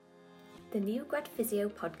The New Grad Physio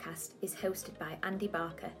podcast is hosted by Andy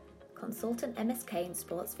Barker, consultant MSK and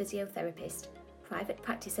sports physiotherapist, private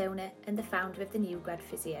practice owner and the founder of the New Grad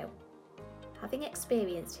Physio. Having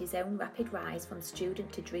experienced his own rapid rise from student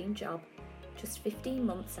to dream job, just 15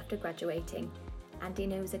 months after graduating, Andy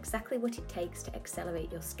knows exactly what it takes to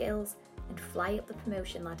accelerate your skills and fly up the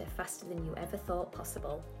promotion ladder faster than you ever thought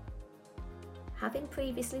possible. Having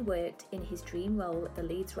previously worked in his dream role at the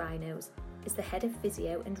Leeds Rhinos as the head of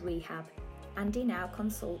physio and rehab, Andy now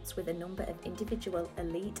consults with a number of individual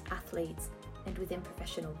elite athletes and within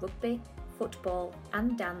professional rugby, football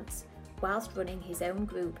and dance, whilst running his own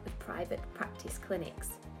group of private practice clinics.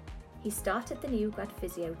 He started the New Grad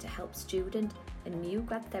Physio to help student and new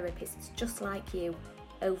grad therapists just like you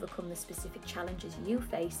overcome the specific challenges you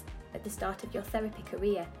face at the start of your therapy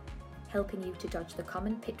career, helping you to dodge the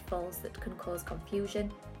common pitfalls that can cause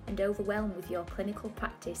confusion and overwhelm with your clinical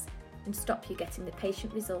practice and stop you getting the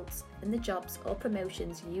patient results and the jobs or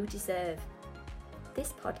promotions you deserve.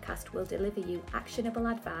 This podcast will deliver you actionable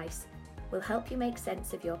advice, will help you make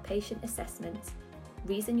sense of your patient assessments,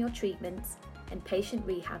 reason your treatments and patient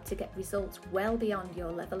rehab to get results well beyond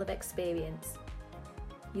your level of experience.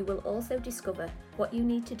 You will also discover what you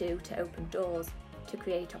need to do to open doors, to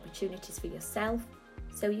create opportunities for yourself,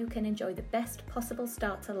 so you can enjoy the best possible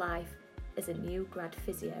start to life as a new grad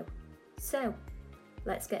physio. So,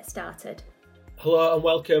 let's get started. Hello and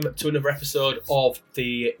welcome to another episode of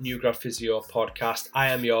the New Grad Physio podcast. I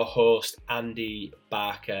am your host, Andy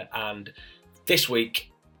Barker, and this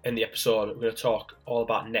week in the episode we're going to talk all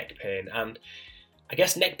about neck pain. And I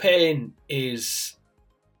guess neck pain is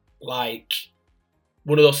like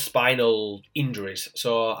one of those spinal injuries.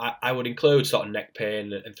 So I would include sort of neck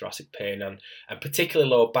pain and thoracic pain and particularly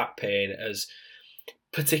lower back pain as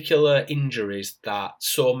particular injuries that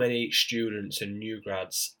so many students and new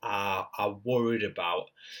grads are worried about.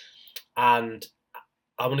 And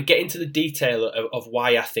I want to get into the detail of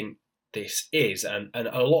why I think this is, and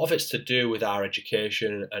a lot of it's to do with our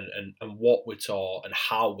education and what we're taught and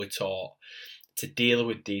how we're taught to deal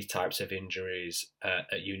with these types of injuries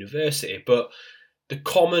at university. But the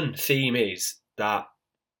common theme is that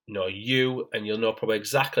you'll know probably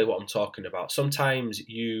exactly what I'm talking about. Sometimes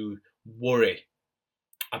you worry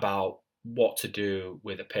about what to do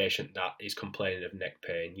with a patient that is complaining of neck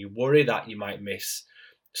pain. You worry that you might miss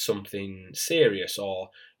something serious,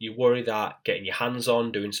 or you worry that getting your hands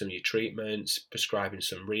on, doing some of your treatments, prescribing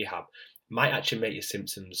some rehab might actually make your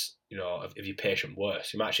symptoms, of your patient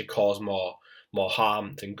worse. You might actually cause more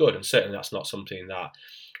harm than good, and certainly that's not something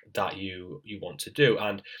that you want to do.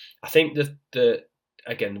 And I think that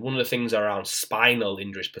again, one of the things around spinal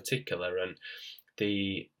injuries particular, and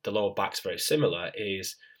the lower back's very similar,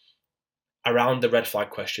 is around the red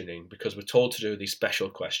flag questioning, because we're told to do these special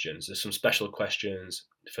questions. There's some special questions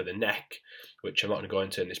for the neck, which I'm not going to go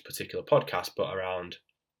into in this particular podcast, but around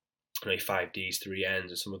 5Ds, 3Ns,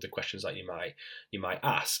 and some of the questions that you might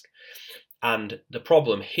ask. And the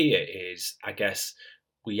problem here is, I guess,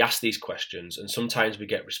 we ask these questions and sometimes we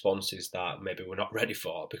get responses that maybe we're not ready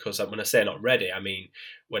for. Because when I say not ready, I mean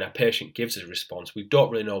when a patient gives a response, we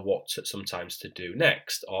don't really know what sometimes to do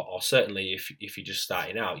next, or certainly if you're just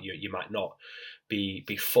starting out, you might not be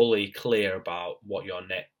fully clear about what your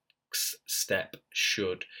next step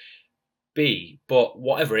should be. But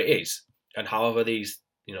whatever it is, and however these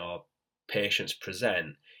patients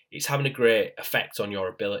present, it's having a great effect on your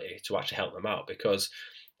ability to actually help them out. Because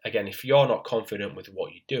again, if you're not confident with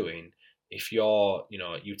what you're doing, if you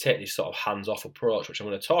take this sort of hands-off approach, which I'm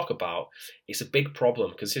going to talk about, it's a big problem,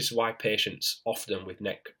 because this is why patients often with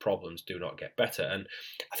neck problems do not get better. And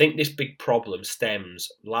I think this big problem stems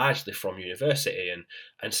largely from university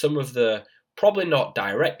and some of the, probably not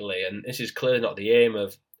directly, and this is clearly not the aim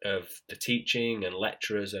of the teaching and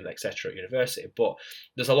lecturers and etc. at university, but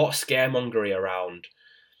there's a lot of scaremongering around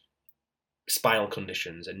spinal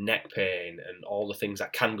conditions and neck pain and all the things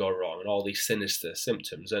that can go wrong and all these sinister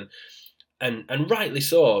symptoms, and rightly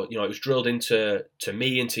so. It was drilled into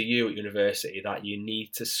me and to you at university that you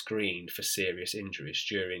need to screen for serious injuries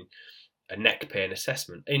during a neck pain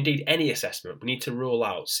assessment. Indeed, any assessment, we need to rule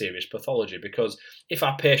out serious pathology, because if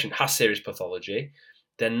our patient has serious pathology,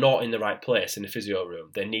 they're not in the right place in the physio room.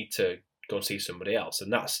 They need to go and see somebody else,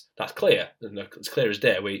 and that's clear. It's clear as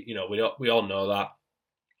day. We all know that.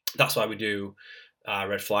 That's why we do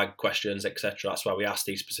red flag questions, etc. That's why we ask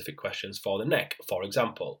these specific questions for the neck, for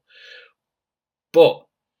example. But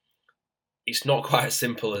it's not quite as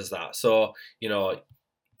simple as that. So,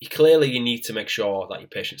 clearly you need to make sure that your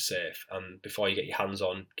patient's safe, and before you get your hands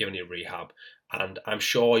on giving you rehab, And I'm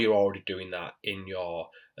sure you're already doing that in your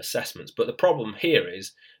assessments. But the problem here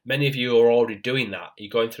is many of you are already doing that. You're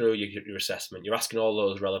going through your assessment, you're asking all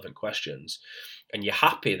those relevant questions, and you're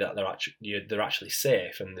happy that they're actually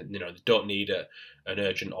safe, and they don't need an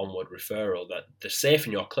urgent onward referral, that they're safe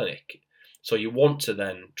in your clinic. So you want to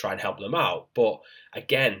then try and help them out. But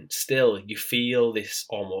again, still you feel this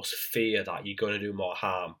almost fear that you're going to do more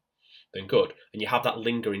harm than good. And you have that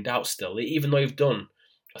lingering doubt still, even though you've done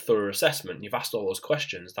a thorough assessment, you've asked all those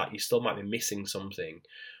questions, that you still might be missing something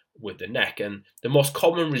with the neck. And the most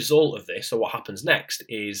common result of this, or what happens next,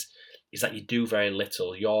 is that you do very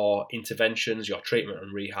little. Your interventions, your treatment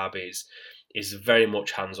and rehab is very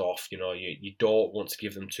much hands off. You don't want to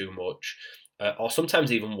give them too much, or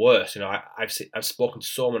sometimes even worse. I've spoken to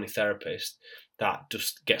so many therapists that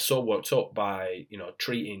just get so worked up by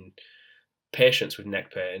treating patients with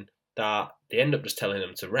neck pain that they end up just telling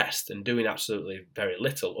them to rest and doing absolutely very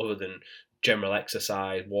little other than general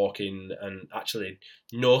exercise, walking, and actually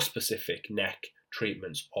no specific neck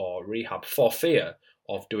treatments or rehab for fear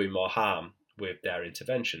of doing more harm with their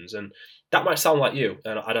interventions. And that might sound like you,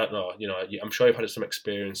 and I don't know, I'm sure you've had some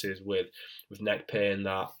experiences with neck pain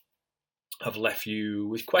that have left you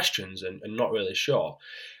with questions and not really sure.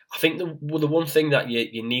 I think the one thing that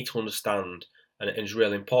you need to understand, and it is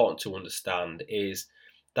really important to understand, is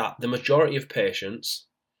that the majority of patients,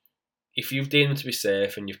 if you've deemed them to be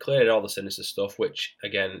safe and you've cleared all the sinister stuff, which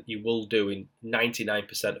again you will do in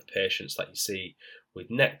 99% of patients that you see with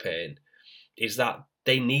neck pain, is that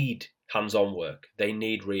they need hands-on work, they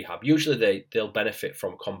need rehab. Usually they'll benefit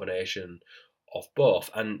from a combination of both.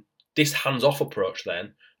 And this hands-off approach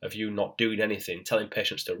then, of you not doing anything, telling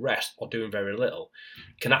patients to rest or doing very little,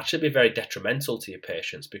 can actually be very detrimental to your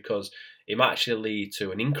patients, because it might actually lead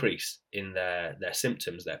to an increase in their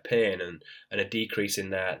symptoms, their pain, and a decrease in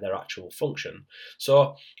their actual function.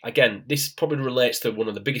 So again, this probably relates to one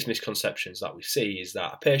of the biggest misconceptions that we see, is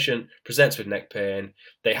that a patient presents with neck pain,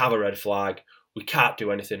 they have a red flag, we can't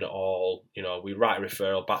do anything at all, we write a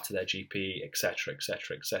referral back to their GP, etc.,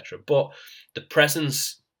 etc., etc. But the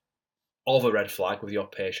presence of a red flag with your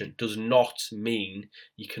patient does not mean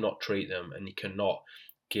you cannot treat them and you cannot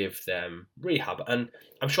give them rehab. And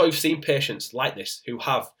I'm sure you've seen patients like this who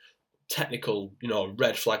have technical,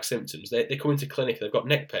 red flag symptoms. They come into clinic, they've got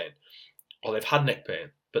neck pain, or they've had neck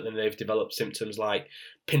pain, but then they've developed symptoms like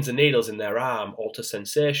pins and needles in their arm, altered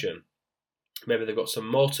sensation. Maybe they've got some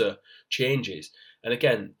motor changes. And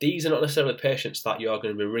again, these are not necessarily patients that you're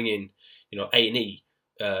going to be ringing, A&E,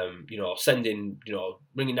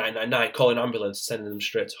 ringing 999, calling an ambulance, sending them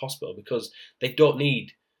straight to hospital, because they don't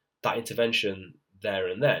need that intervention there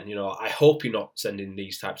and then. I hope you're not sending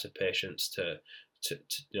these types of patients to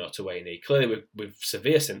A&E. Clearly, with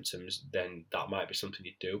severe symptoms, then that might be something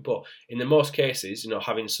you do. But in the most cases,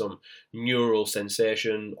 having some neural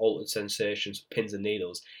sensation, altered sensations, pins and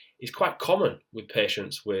needles, is quite common with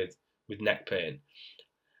patients with neck pain.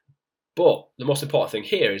 But the most important thing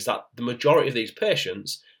here is that the majority of these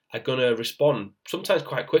patients are going to respond sometimes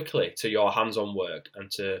quite quickly to your hands-on work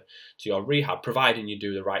and to your rehab, providing you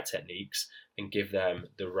do the right techniques and give them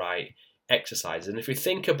the right exercises. And if we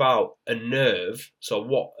think about a nerve, so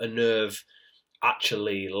what a nerve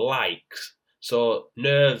actually likes, so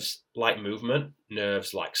nerves like movement,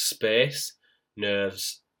 nerves like space,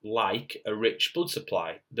 nerves like a rich blood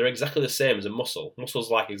supply. They're exactly the same as a muscle.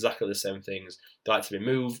 Muscles like exactly the same things. They like to be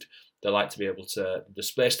moved, they like to be able to, the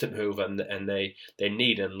space to move, and they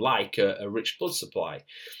need and like a rich blood supply.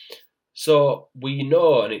 So we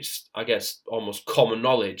know, and it's, I guess, almost common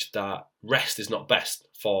knowledge, that rest is not best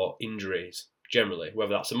for injuries generally,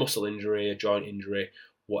 whether that's a muscle injury, a joint injury,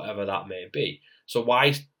 whatever that may be. So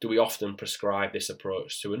why do we often prescribe this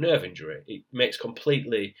approach to a nerve injury? It makes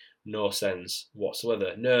completely no sense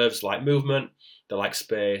whatsoever. Nerves like movement, they like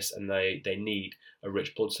space, and they need a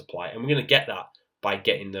rich blood supply. And we're going to get that by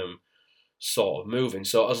getting them sort of moving.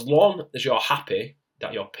 So as long as you're happy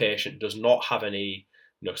that your patient does not have any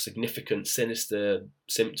significant sinister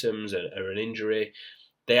symptoms or an injury,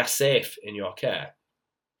 they are safe in your care.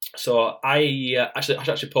 So I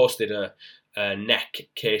actually posted a neck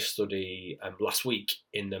case study last week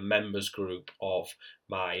in the members group of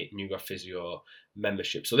my New Grad Physio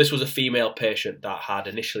membership. So this was a female patient that had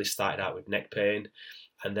initially started out with neck pain,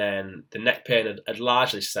 and then the neck pain had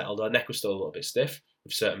largely settled. Her neck was still a little bit stiff,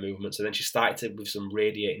 with certain movements, and then she started with some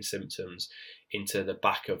radiating symptoms into the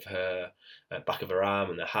back of her arm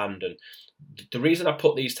and her hand. And the reason I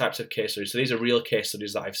put these types of case studies, so these are real case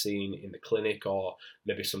studies that I've seen in the clinic or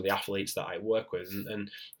maybe some of the athletes that I work with, and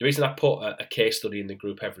the reason I put a case study in the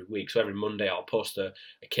group every week, so every Monday I'll post a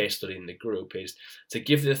case study in the group, is to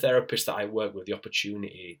give the therapist that I work with the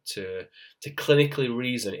opportunity to clinically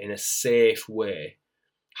reason in a safe way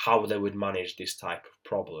how they would manage this type of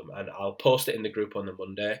problem. And I'll post it in the group on the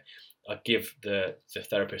Monday. I'll give the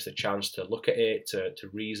therapist a chance to look at it, to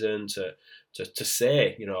reason, to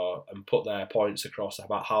say, and put their points across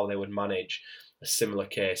about how they would manage a similar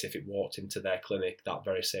case if it walked into their clinic that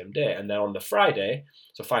very same day. And then on the Friday,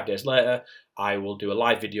 so 5 days later, I will do a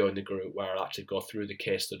live video in the group where I'll actually go through the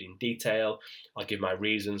case study in detail. I'll give my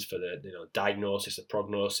reasons for the diagnosis, the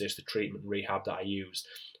prognosis, the treatment, rehab that I use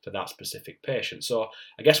for that specific patient. So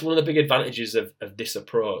I guess one of the big advantages of this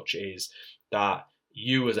approach is that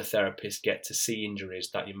you as a therapist get to see injuries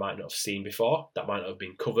that you might not have seen before, that might not have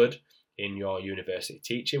been covered in your university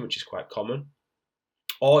teaching, which is quite common,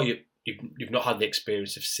 or you've not had the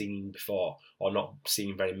experience of seeing before, or not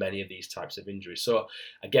seeing very many of these types of injuries. So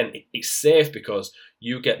again, it's safe because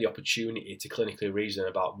you get the opportunity to clinically reason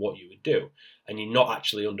about what you would do, and you're not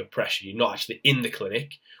actually under pressure. You're not actually in the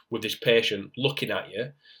clinic with this patient looking at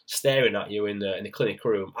you, staring at you in the clinic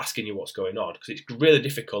room, asking you what's going on, because it's really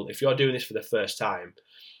difficult if you're doing this for the first time,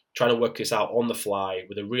 trying to work this out on the fly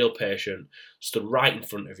with a real patient stood right in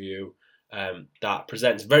front of you. That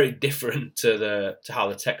presents very different to how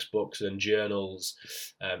the textbooks and journals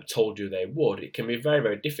told you they would. It can be very,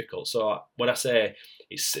 very difficult. So when I say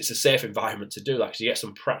it's a safe environment to do that, because you get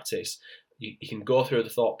some practice, you can go through the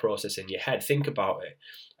thought process in your head, think about it,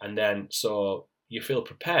 and then so you feel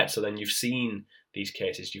prepared. So then you've seen these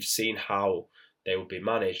cases, you've seen how they will be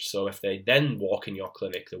managed. So if they then walk in your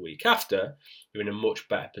clinic the week after, you're in a much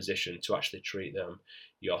better position to actually treat them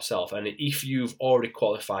yourself. And if you've already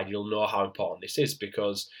qualified, you'll know how important this is,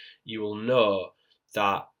 because you will know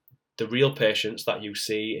that the real patients that you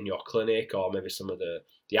see in your clinic, or maybe some of the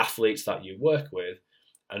athletes that you work with,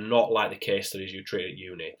 are not like the case studies you treat at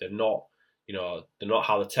uni. They're not, they're not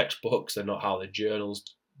how the textbooks, they're not how the journals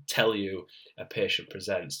tell you a patient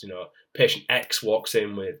presents. Patient X walks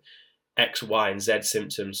in with X, Y, and Z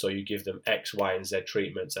symptoms, so you give them X, Y, and Z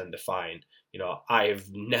treatments and they're fine.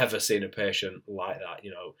 I've never seen a patient like that.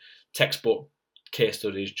 Textbook case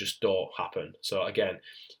studies just don't happen. So again,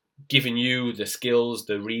 giving you the skills,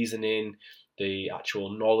 the reasoning, the actual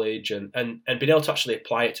knowledge, and being able to actually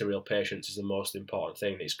apply it to real patients is the most important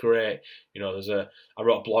thing. It's great. I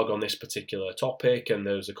wrote a blog on this particular topic, and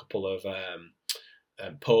there's a couple of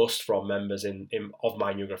posts from members of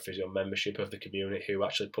my New Grad Physio membership of the community who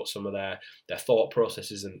actually put some of their thought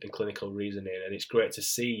processes and clinical reasoning, and it's great to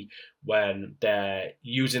see when they're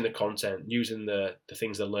using the content, using the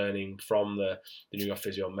things they're learning from the New Grad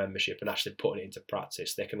Physio membership and actually putting it into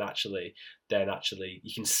practice. They can actually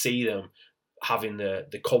you can see them having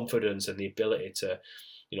the confidence and the ability to,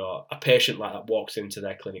 a patient like that walks into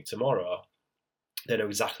their clinic tomorrow, they know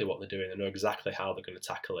exactly what they're doing. They know exactly how they're going to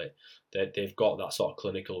tackle it. They've got that sort of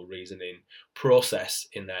clinical reasoning process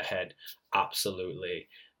in their head absolutely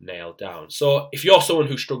nailed down. So if you're someone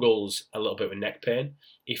who struggles a little bit with neck pain,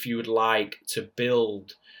 if you would like to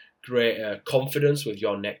build greater confidence with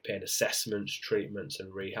your neck pain assessments, treatments,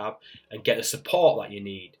 and rehab, and get the support that you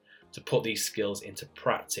need to put these skills into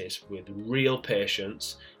practice with real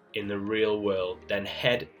patients in the real world, then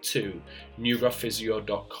head to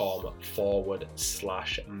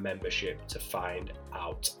newgradphysio.com/membership to find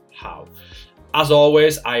out how. As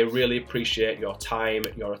always, I really appreciate your time,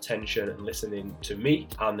 your attention, and listening to me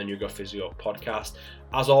and the New Grad Physio podcast.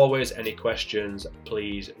 As always, any questions,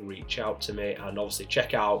 please reach out to me, and obviously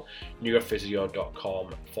check out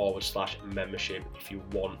newgradphysio.com/membership if you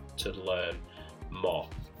want to learn more.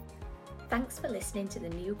 Thanks for listening to the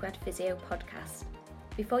New Grad Physio podcast.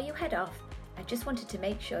 Before you head off, I just wanted to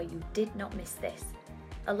make sure you did not miss this.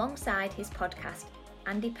 Alongside his podcast,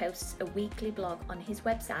 Andy posts a weekly blog on his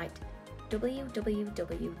website,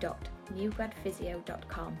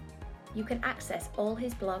 www.newgradphysio.com. You can access all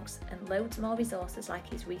his blogs and loads more resources like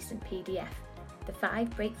his recent PDF, The 5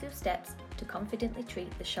 Breakthrough Steps to Confidently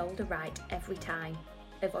Treat the Shoulder Right Every Time,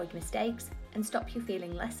 Avoid Mistakes and Stop You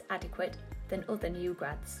Feeling Less Adequate Than Other New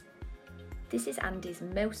Grads. This is Andy's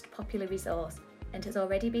most popular resource and has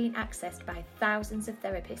already been accessed by thousands of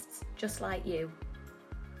therapists just like you.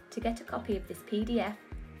 To get a copy of this PDF,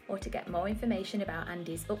 or to get more information about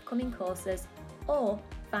Andy's upcoming courses, or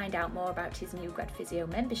find out more about his New Grad Physio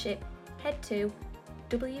membership, head to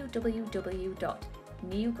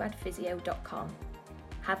www.newgradphysio.com.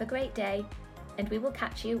 Have a great day, and we will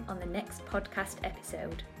catch you on the next podcast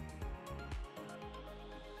episode.